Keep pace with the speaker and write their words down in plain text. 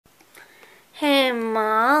Hey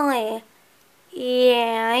Molly,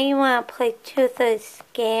 yeah, you wanna play Truth or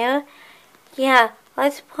Scare? Yeah,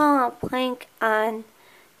 let's pull a prank on,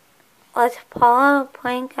 Leah. Let's pull a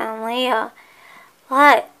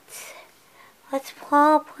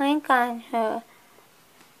prank on her.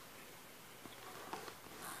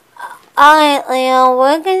 Alright, Leah,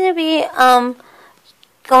 we're gonna be,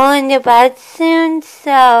 going to bed soon,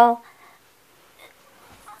 so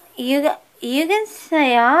you can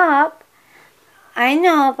stay up. I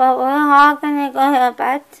know, but we're all gonna go to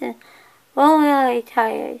bed soon. We're really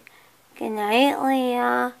tired. Good night,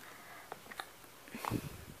 Leah.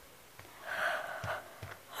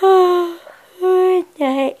 Good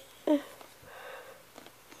night.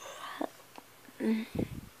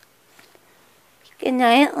 Good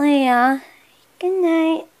night, Leah. Good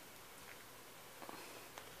night.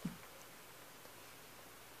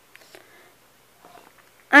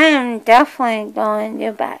 I am definitely going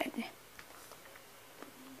to bed.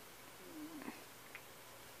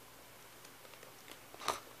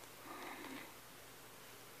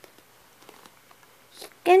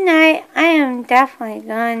 Good night. I am definitely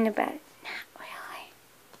going to bed. Not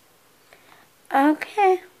really.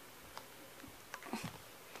 Okay.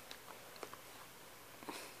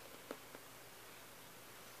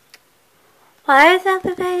 Why is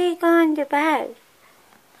everybody going to bed?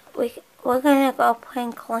 We're gonna go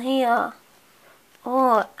prank Leah.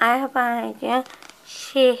 Oh, I have an idea.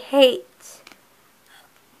 She hates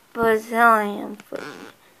Brazilian food.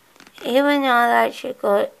 Even though that she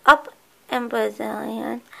goes up in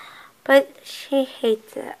Brazilian, but she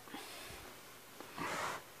hates it.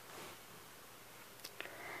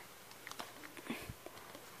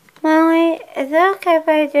 Molly, is it okay if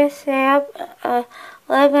I just stay up a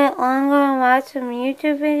little bit longer and watch some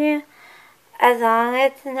YouTube videos? As long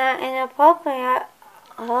as it's not inappropriate.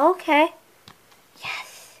 Okay.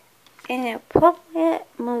 Yes. Inappropriate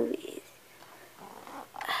movies.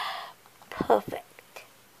 Perfect.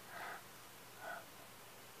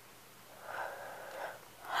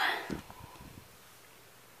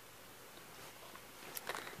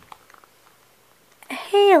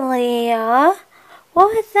 Hey, Leah.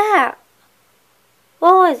 What was that?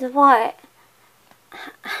 What was what?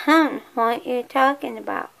 I don't know what you're talking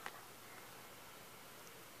about.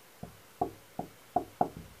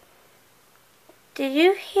 Did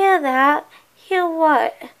you hear that? Hear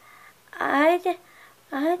what? I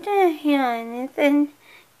didn't hear anything.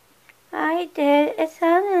 I did. It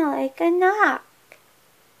sounded like a knock.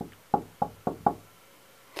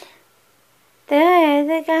 There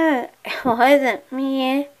is again. It wasn't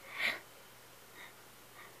me.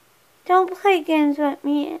 Don't play games with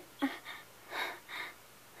me.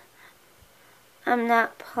 I'm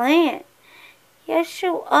not playing. Yes,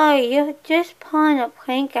 you are. You're just pulling a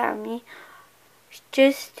prank on me.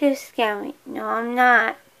 Just to scare me. No, I'm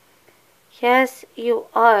not. Yes, you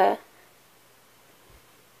are.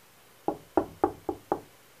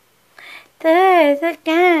 There is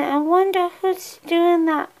again. I wonder who's doing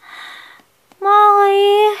that.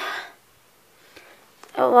 Molly.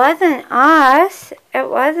 It wasn't us. It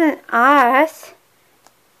wasn't us.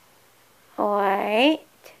 Wait.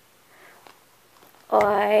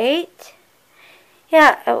 Wait.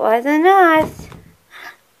 Yeah, it wasn't us.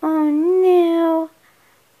 Oh no.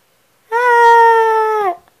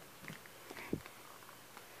 Ah!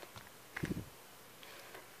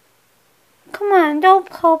 Come on, don't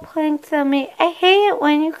pull pranks on me. I hate it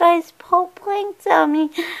when you guys pull pranks on me.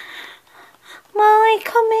 Molly,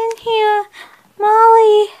 come in here.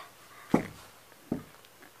 Molly.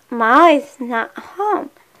 Molly's not home.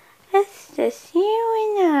 It's just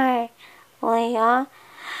you and I, Leah.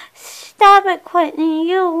 Stop it, Courtney.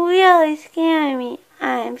 You really scare me.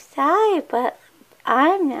 I'm sorry, but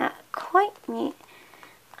I'm not Courtney.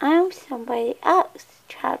 I'm somebody else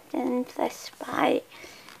trapped in this body.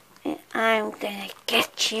 And I'm gonna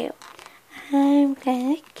get you. I'm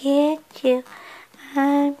gonna get you.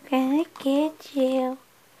 I'm gonna get you.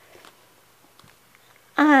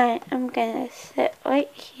 I am gonna sit right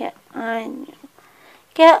here on you.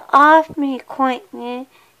 Get off me, Courtney.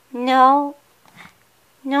 No.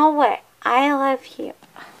 No way. I live here.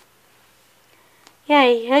 Yeah,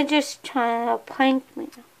 you're just trying to prank me.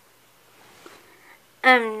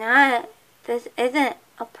 I'm not. This isn't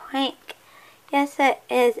a prank. Yes, it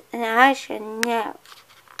is, and I should know.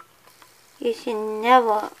 You should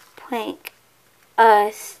never prank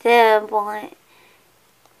a sibling.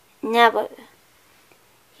 Never.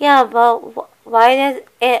 Yeah, but why does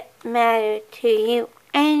it matter to you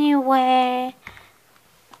anyway?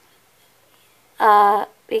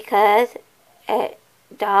 Because it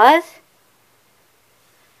does.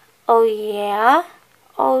 Oh yeah?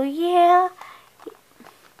 Oh yeah?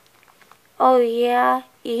 Oh yeah,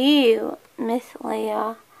 you, Miss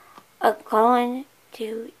Leah, are going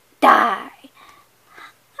to die.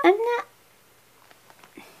 I'm not,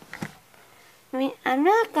 I'm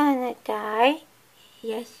not gonna die.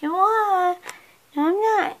 Yes, you are. No, I'm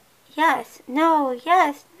not. Yes, no,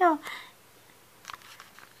 yes, no.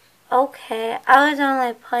 Okay, I was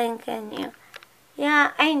only pranking you.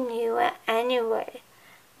 Yeah, I knew it anyway.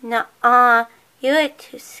 Nuh-uh, you were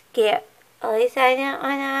too scared. At least I didn't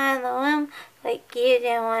run out of the room like you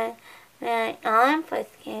did when Ellen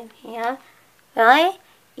first came here. Really?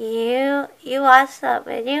 You watched that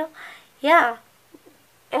video? Yeah,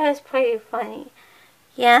 it was pretty funny.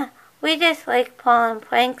 Yeah, we just like pulling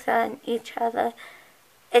pranks on each other.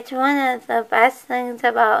 It's one of the best things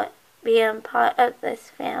about being part of this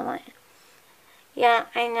family. Yeah,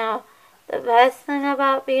 I know. The best thing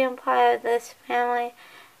about being part of this family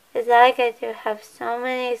is that I get to have so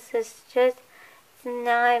many sisters. It's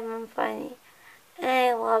not even funny. And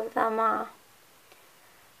I love them all.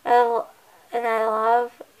 And I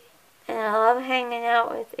love hanging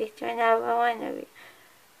out with each and every one of you.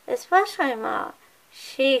 Especially Ma.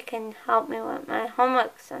 She can help me with my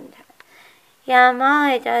homework sometimes. Yeah,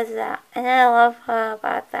 Molly does that, and I love her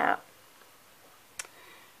about that.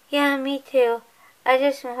 Yeah, me too. I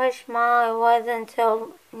just wish Molly wasn't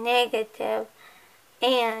so negative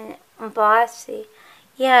and bossy.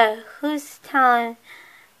 Yeah, who's telling?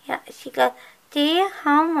 Yeah, she goes, do your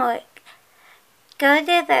homework. Go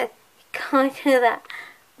do that. Go do that.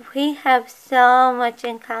 We have so much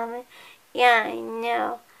in common. Yeah, I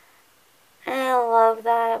know. I love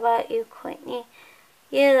that about you, Courtney.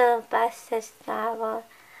 You're the best sister ever.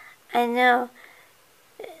 I know.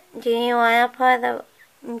 Do you want to pull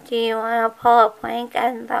a prank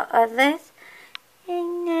on the others?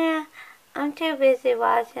 Nah, I'm too busy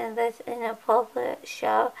watching this inappropriate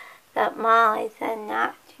show that Molly said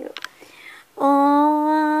not to.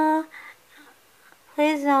 Oh,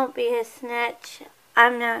 please don't be a snitch.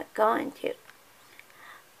 I'm not going to.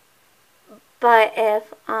 But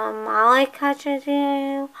if Molly catches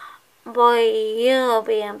you, boy, you'll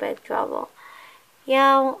be in big trouble.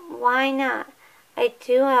 Yeah, why not? I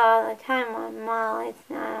do it all the time when Molly's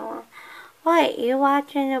not around. What, you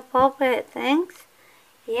watch inappropriate things?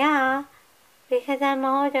 Yeah, because I'm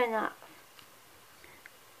old enough.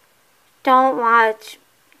 Don't watch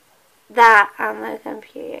that on the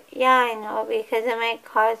computer. Yeah, I know, because it might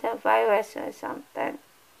cause a virus or something.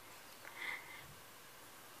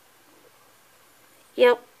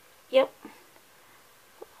 Yep.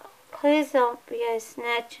 Please don't be a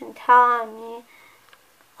snitch and tell on me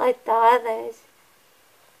like the others.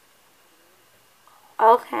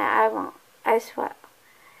 Okay, I won't. I swear.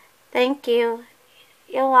 Thank you.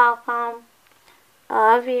 You're welcome.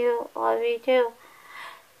 I love you. Love you too.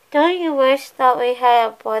 Don't you wish that we had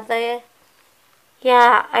a brother?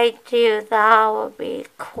 Yeah, I do. That would be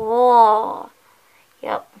cool.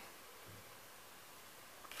 Yep.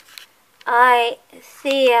 Alright,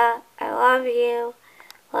 see ya. I love you.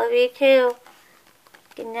 Love you too.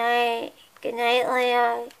 Good night. Good night,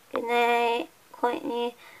 Leah. Good night,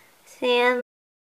 Courtney. See you.